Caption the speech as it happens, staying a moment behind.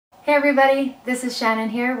Hey everybody, this is Shannon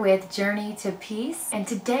here with Journey to Peace, and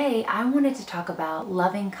today I wanted to talk about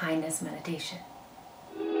loving kindness meditation.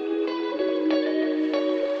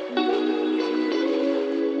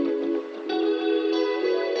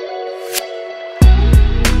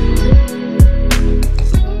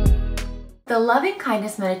 The loving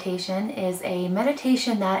kindness meditation is a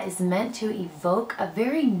meditation that is meant to evoke a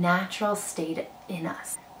very natural state in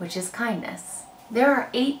us, which is kindness. There are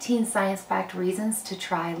 18 science-backed reasons to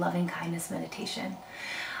try loving kindness meditation.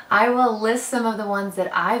 I will list some of the ones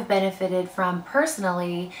that I've benefited from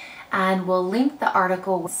personally, and we'll link the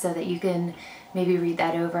article so that you can maybe read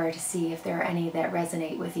that over to see if there are any that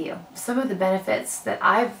resonate with you. Some of the benefits that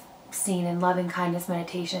I've seen in loving kindness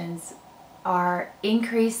meditations are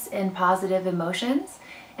increase in positive emotions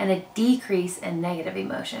and a decrease in negative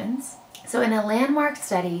emotions. So in a landmark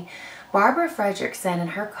study, Barbara Fredrickson and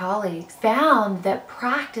her colleagues found that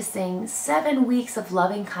practicing 7 weeks of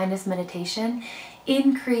loving kindness meditation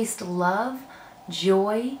increased love,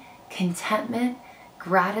 joy, contentment,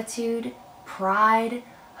 gratitude, pride,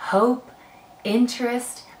 hope,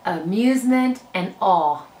 interest, amusement, and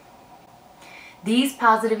awe. These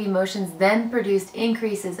positive emotions then produced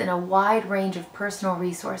increases in a wide range of personal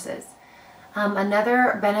resources.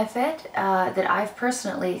 Another benefit that I've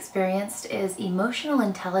personally experienced is emotional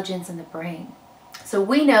intelligence in the brain. So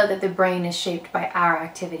we know that the brain is shaped by our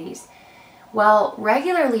activities. Well,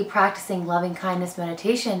 regularly practicing loving kindness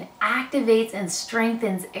meditation activates and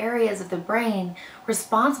strengthens areas of the brain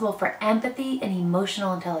responsible for empathy and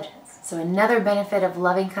emotional intelligence. So another benefit of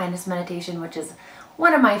loving kindness meditation, which is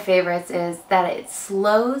one of my favorites, is that it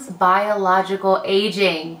slows biological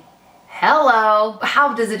aging. Hello!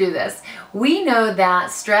 How does it do this? We know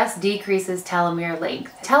that stress decreases telomere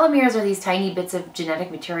length. Telomeres are these tiny bits of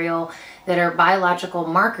genetic material that are biological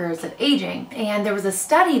markers of aging. And there was a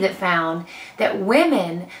study that found that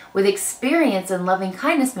women with experience in loving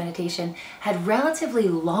kindness meditation had relatively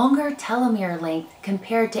longer telomere length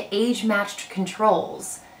compared to age-matched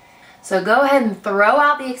controls. So go ahead and throw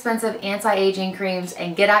out the expensive anti-aging creams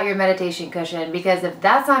and get out your meditation cushion, because if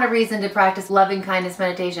that's not a reason to practice loving kindness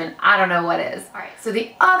meditation, I don't know what is. All right, so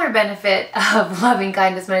the other benefit of loving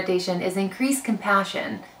kindness meditation is increased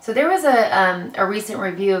compassion. So there was a recent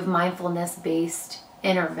review of mindfulness-based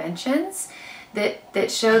interventions that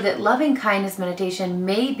show that loving kindness meditation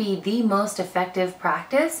may be the most effective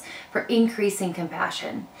practice for increasing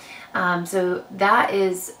compassion. So that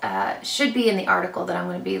is should be in the article that I'm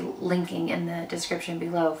going to be linking in the description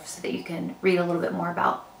below so that you can read a little bit more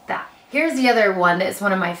about that. Here's the other one that's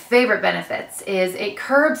one of my favorite benefits, is it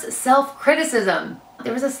curbs self-criticism.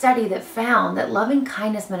 There was a study that found that loving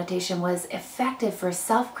kindness meditation was effective for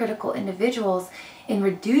self-critical individuals in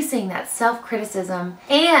reducing that self-criticism,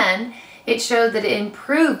 and it showed that it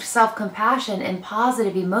improved self-compassion and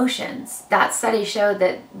positive emotions. That study showed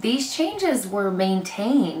that these changes were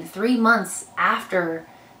maintained 3 months after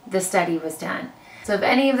the study was done. So if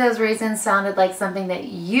any of those reasons sounded like something that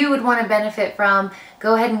you would want to benefit from,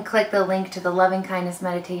 go ahead and click the link to the loving kindness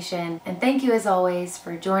meditation. And thank you as always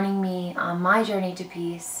for joining me on my journey to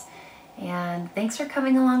peace. And thanks for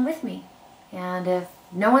coming along with me. And if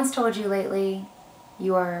no one's told you lately,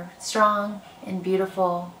 you are strong and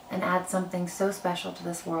beautiful and add something so special to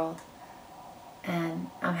this world. And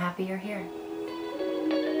I'm happy you're here.